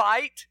 we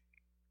fight.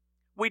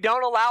 We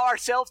don't allow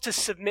ourselves to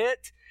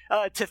submit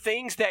to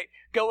things that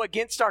go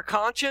against our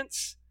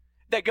conscience,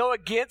 that go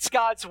against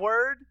God's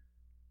Word.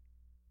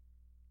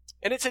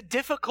 And it's a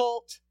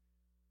difficult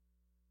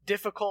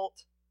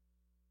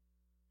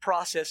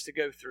process to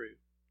go through.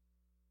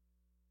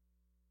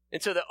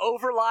 And so the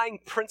overlying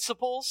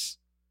principles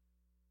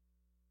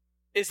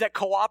is that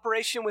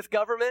cooperation with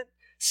government,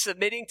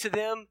 submitting to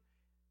them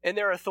and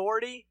their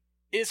authority,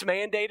 is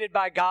mandated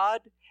by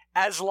God,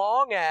 as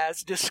long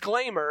as,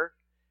 disclaimer,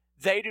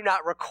 they do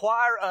not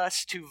require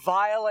us to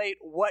violate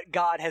what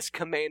God has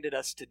commanded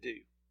us to do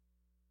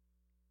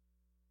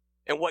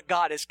and what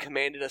God has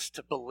commanded us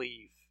to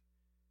believe.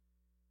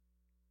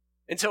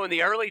 And so in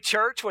the early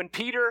church, when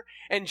Peter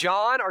and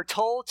John are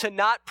told to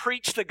not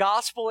preach the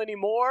gospel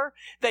anymore,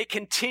 they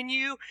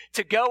continue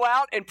to go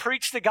out and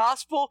preach the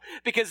gospel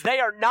because they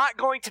are not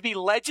going to be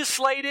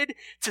legislated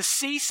to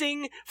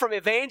ceasing from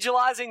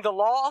evangelizing the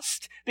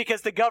lost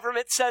because the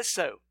government says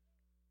so.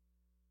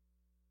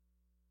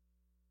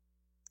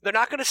 They're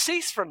not going to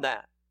cease from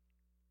that.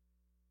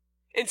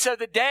 And so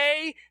the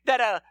day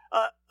that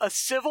a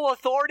civil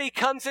authority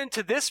comes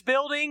into this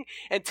building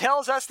and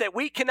tells us that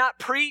we cannot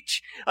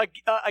preach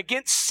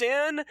against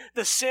sin,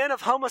 the sin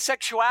of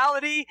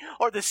homosexuality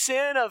or the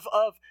sin of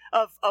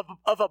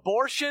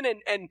abortion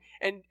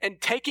and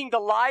taking the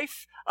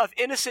life of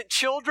innocent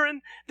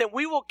children, then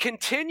we will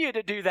continue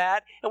to do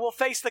that and we'll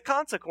face the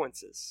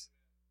consequences.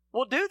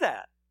 We'll do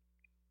that.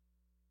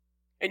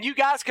 And you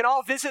guys can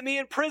all visit me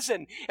in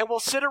prison, and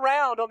we'll sit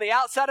around on the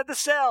outside of the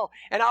cell,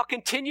 and I'll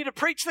continue to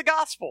preach the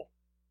gospel.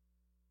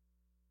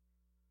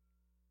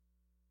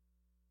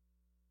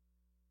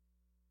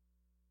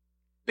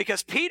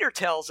 Because Peter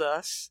tells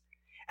us,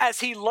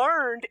 as he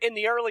learned in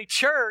the early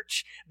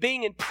church,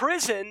 being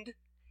imprisoned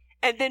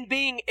and then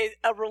being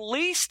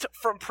released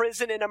from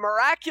prison in a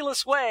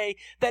miraculous way,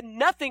 that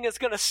nothing is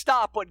going to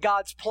stop what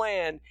God's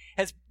plan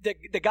has,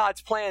 the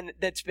God's plan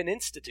that's been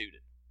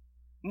instituted.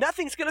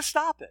 Nothing's going to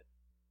stop it.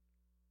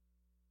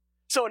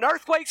 So an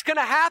earthquake's going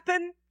to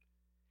happen,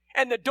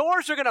 and the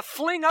doors are going to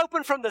fling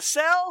open from the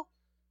cell,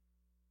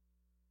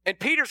 and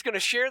Peter's going to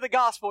share the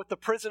gospel with the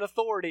prison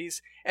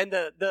authorities and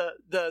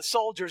the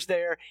soldiers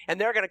there, and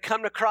they're going to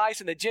come to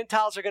Christ, and the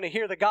Gentiles are going to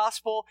hear the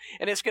gospel,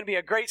 and it's going to be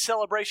a great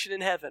celebration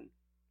in heaven.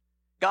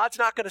 God's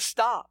not going to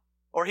stop,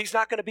 or He's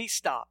not going to be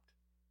stopped.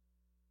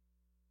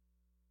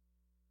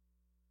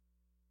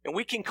 And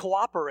we can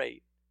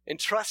cooperate and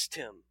trust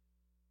Him.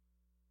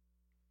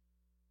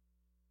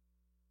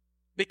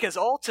 Because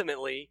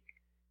ultimately,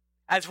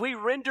 as we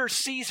render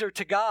Caesar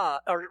to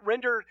God, or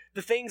render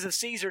the things of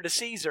Caesar to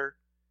Caesar,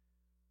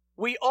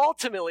 we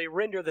ultimately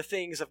render the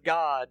things of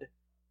God,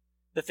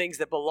 the things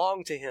that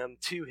belong to Him,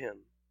 to Him.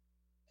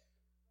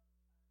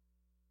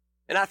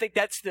 And I think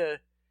that's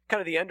the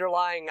kind of the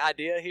underlying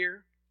idea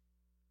here,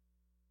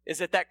 is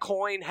that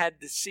coin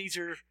had the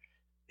Caesar,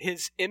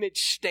 his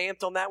image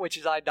stamped on that, which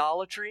is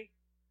idolatry.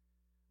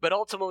 But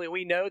ultimately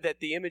we know that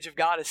the image of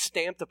God is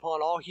stamped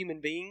upon all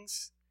human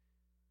beings.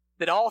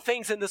 That all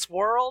things in this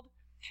world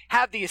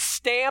have the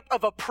stamp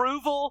of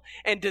approval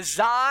and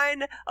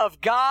design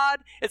of God.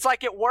 It's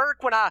like at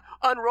work when I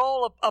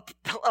unroll a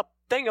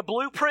thing of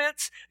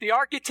blueprints, the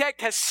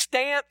architect has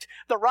stamped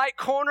the right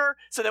corner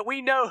so that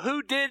we know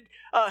who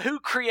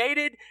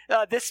created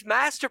this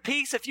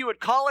masterpiece, if you would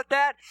call it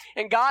that.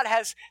 And God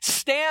has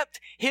stamped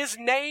His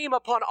name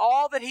upon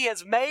all that He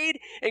has made,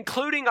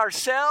 including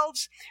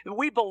ourselves.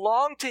 We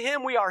belong to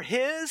Him. We are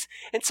His.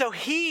 And so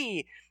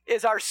He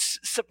is our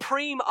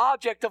supreme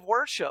object of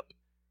worship.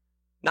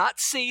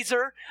 Not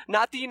Caesar,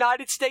 not the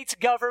United States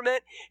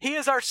government. He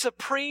is our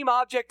supreme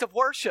object of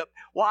worship.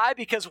 Why?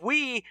 Because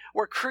we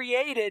were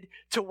created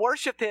to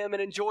worship Him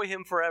and enjoy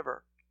Him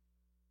forever.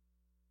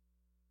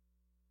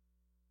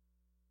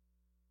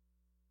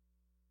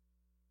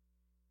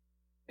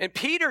 And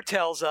Peter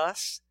tells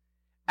us,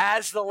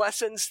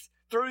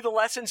 through the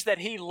lessons that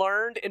he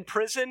learned in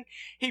prison,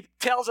 he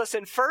tells us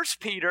in 1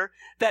 Peter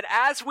that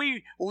as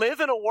we live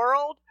in a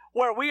world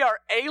where we are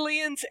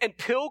aliens and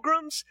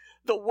pilgrims,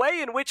 the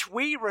way in which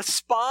we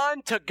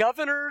respond to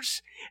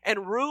governors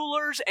and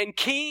rulers and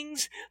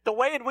kings, the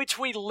way in which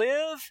we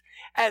live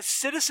as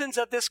citizens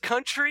of this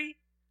country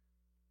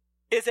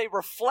is a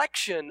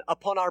reflection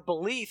upon our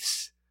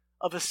beliefs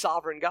of a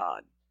sovereign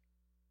God,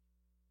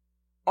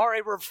 are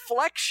a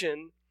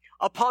reflection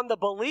upon the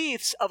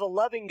beliefs of a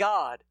loving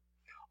God,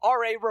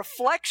 are a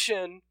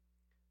reflection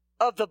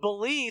of the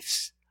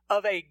beliefs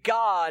of a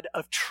God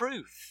of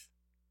truth.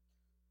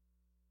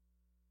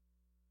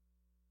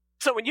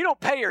 So when you don't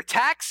pay your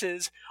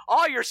taxes,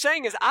 all you're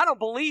saying is, I don't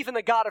believe in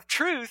the God of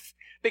truth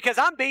because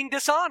I'm being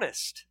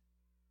dishonest.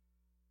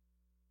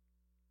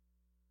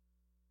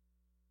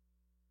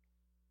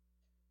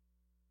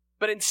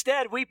 But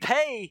instead, we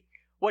pay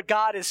what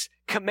God has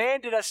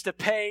commanded us to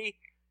pay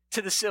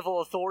to the civil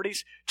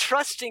authorities,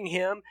 trusting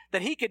Him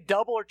that He could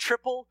double or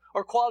triple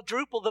or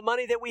quadruple the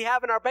money that we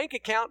have in our bank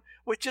account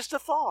with just a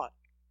thought,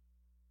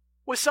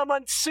 with some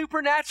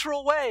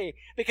supernatural way,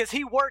 because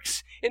He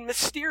works in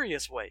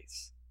mysterious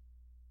ways.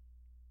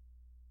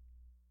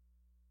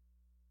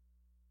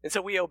 And so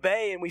we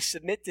obey and we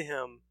submit to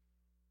Him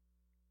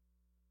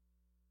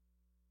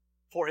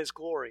for His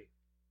glory.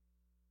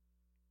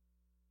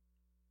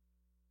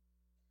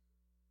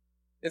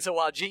 And so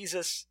while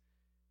Jesus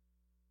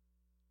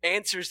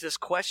answers this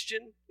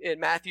question in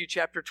Matthew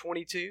chapter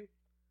 22,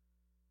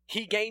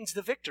 He gains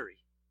the victory.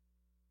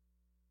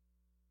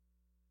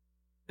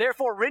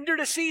 Therefore, render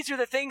to Caesar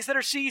the things that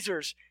are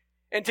Caesar's,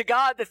 and to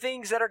God the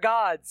things that are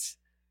God's.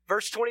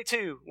 Verse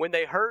 22, when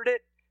they heard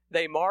it,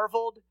 they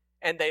marveled,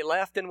 and they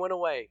left and went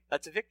away.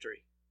 That's a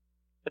victory.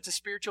 That's a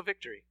spiritual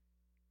victory.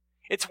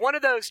 It's one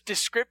of those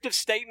descriptive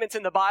statements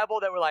in the Bible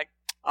that we're like,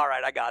 all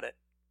right, I got it.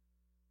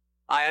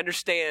 I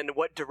understand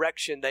what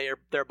direction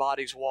their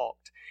bodies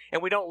walked.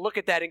 And we don't look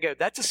at that and go,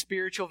 that's a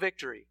spiritual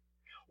victory.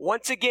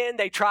 Once again,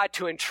 they tried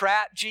to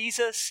entrap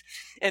Jesus,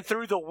 and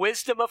through the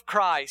wisdom of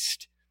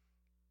Christ,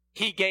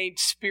 He gained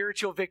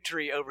spiritual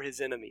victory over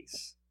His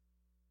enemies.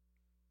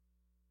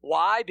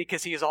 Why?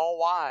 Because He is all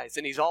wise,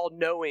 and He's all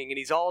knowing, and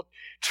He's all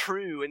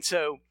true. And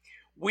so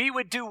we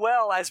would do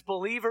well as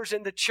believers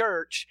in the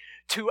church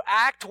to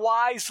act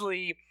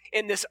wisely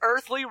in this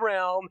earthly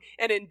realm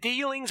and in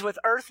dealings with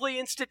earthly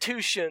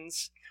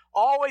institutions,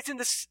 always in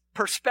this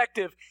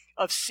perspective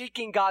of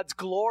seeking God's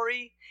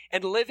glory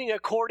and living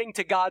according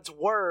to God's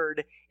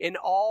word in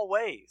all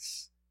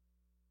ways,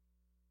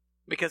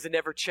 because it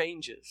never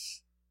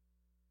changes.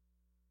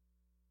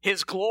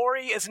 His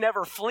glory is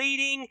never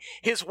fleeting.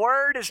 His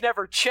word is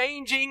never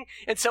changing.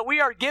 And so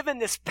we are given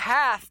this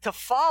path to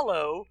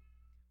follow.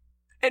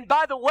 And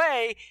by the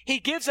way, He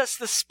gives us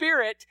the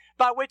Spirit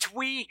by which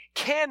we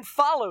can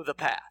follow the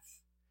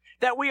path,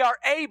 that we are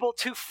able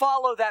to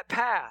follow that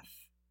path.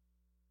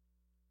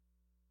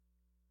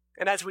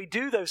 And as we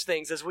do those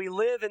things, as we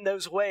live in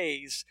those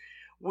ways,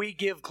 we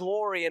give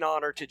glory and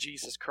honor to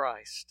Jesus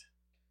Christ.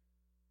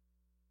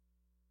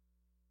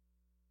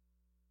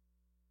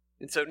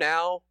 And so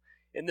now,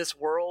 in this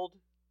world,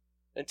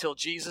 until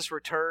Jesus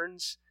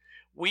returns,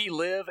 we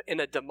live in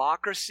a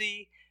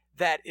democracy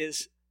that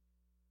is,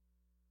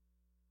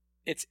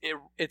 it's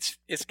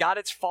got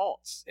its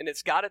faults, and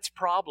it's got its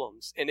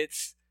problems, and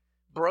it's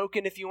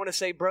broken if you want to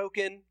say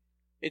broken.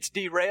 It's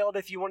derailed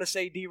if you want to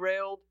say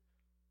derailed.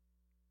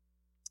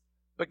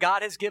 But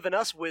God has given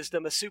us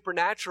wisdom, a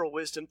supernatural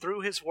wisdom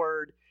through His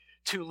word,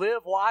 to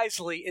live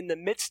wisely in the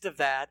midst of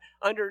that,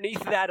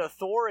 underneath that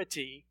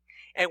authority.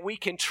 And we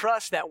can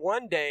trust that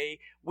one day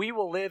we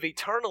will live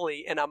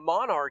eternally in a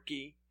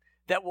monarchy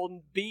that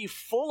will be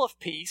full of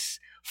peace,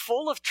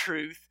 full of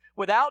truth,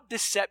 without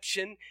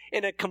deception,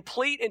 in a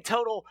complete and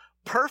total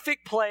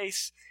perfect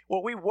place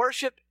where we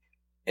worship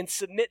and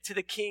submit to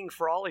the King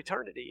for all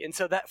eternity. And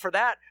so that for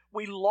that,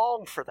 we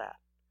long for that.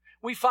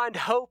 We find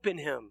hope in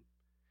Him.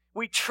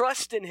 We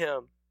trust in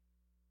Him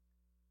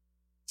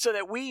so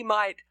that we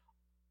might,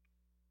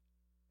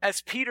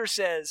 as Peter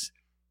says,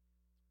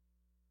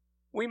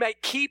 we may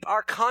keep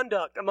our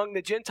conduct among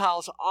the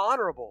Gentiles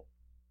honorable,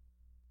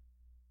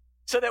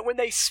 so that when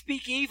they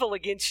speak evil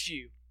against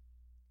you,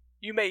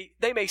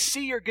 They may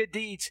see your good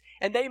deeds,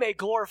 and they may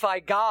glorify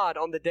God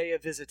on the day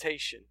of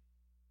visitation.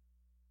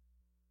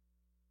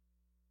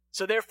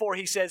 So therefore,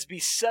 he says, be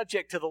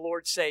subject to the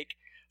Lord's sake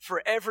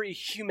for every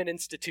human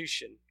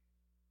institution,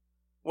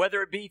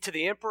 whether it be to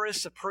the emperor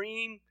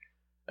supreme,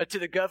 to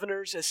the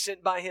governors as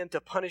sent by him to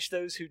punish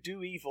those who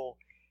do evil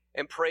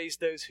and praise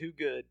those who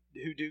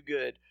do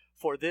good,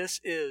 for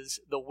this is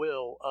the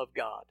will of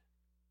God.